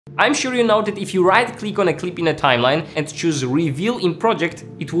I'm sure you know that if you right-click on a clip in a timeline and choose Reveal in Project,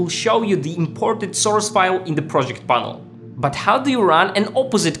 it will show you the imported source file in the project panel. But how do you run an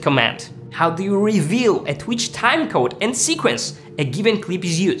opposite command? How do you reveal at which timecode and sequence a given clip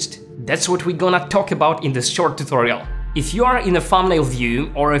is used? That's what we're gonna talk about in this short tutorial. If you are in a thumbnail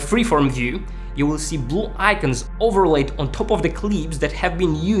view or a freeform view, you will see blue icons overlaid on top of the clips that have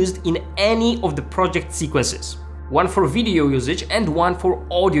been used in any of the project sequences. One for video usage and one for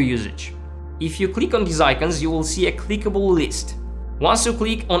audio usage. If you click on these icons, you will see a clickable list. Once you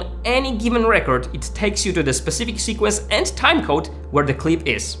click on any given record, it takes you to the specific sequence and timecode where the clip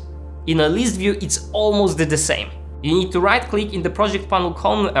is. In a list view, it's almost the same. You need to right-click in the project panel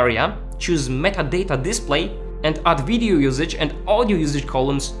column area, choose Metadata Display, and add video usage and audio usage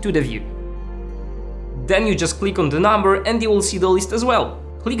columns to the view. Then you just click on the number and you will see the list as well.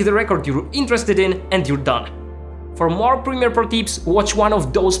 Click the record you're interested in and you're done. For more Premiere Pro tips, watch one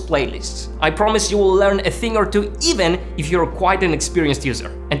of those playlists. I promise you will learn a thing or two even if you're quite an experienced user.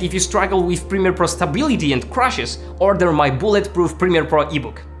 And if you struggle with Premiere Pro stability and crashes, order my bulletproof Premiere Pro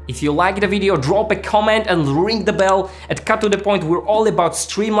ebook. If you like the video, drop a comment and ring the bell. At Cut to the Point, we're all about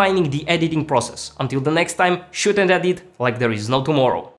streamlining the editing process. Until the next time, shoot and edit like there is no tomorrow.